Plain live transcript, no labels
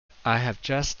I have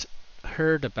just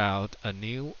heard about a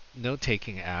new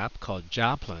note-taking app called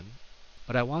Joplin,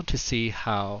 but I want to see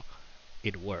how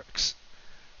it works.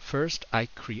 First, I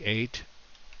create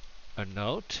a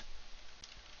note.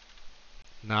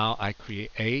 Now I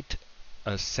create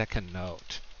a second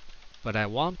note, but I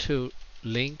want to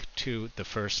link to the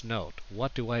first note.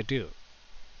 What do I do?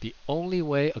 The only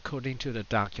way, according to the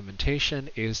documentation,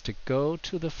 is to go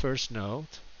to the first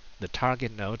note, the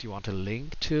target node you want to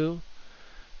link to,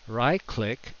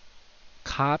 right-click,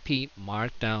 copy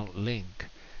markdown link,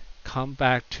 come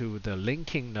back to the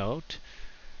linking node,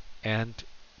 and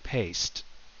paste.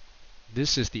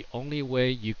 This is the only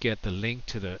way you get the link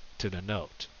to the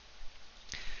node.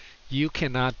 You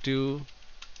cannot do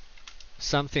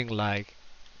something like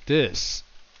this.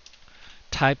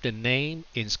 Type the name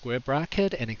in square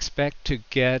bracket and expect to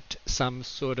get some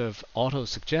sort of auto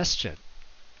suggestion.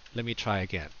 Let me try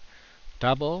again.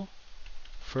 Double,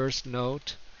 first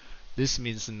note, this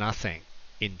means nothing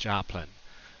in Joplin.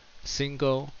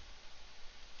 Single,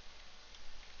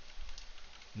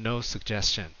 no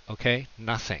suggestion, okay?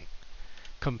 Nothing.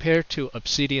 Compared to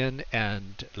Obsidian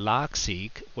and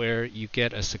Logseq, where you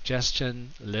get a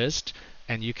suggestion list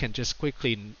and you can just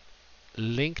quickly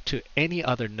link to any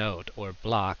other node or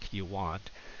block you want,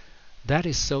 that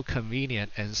is so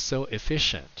convenient and so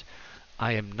efficient.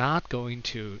 I am not going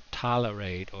to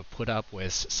tolerate or put up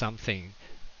with something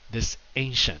this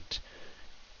ancient.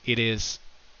 It is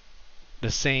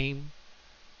the same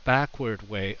backward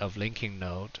way of linking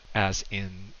node as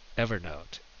in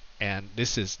Evernote, and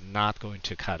this is not going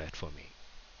to cut it for me.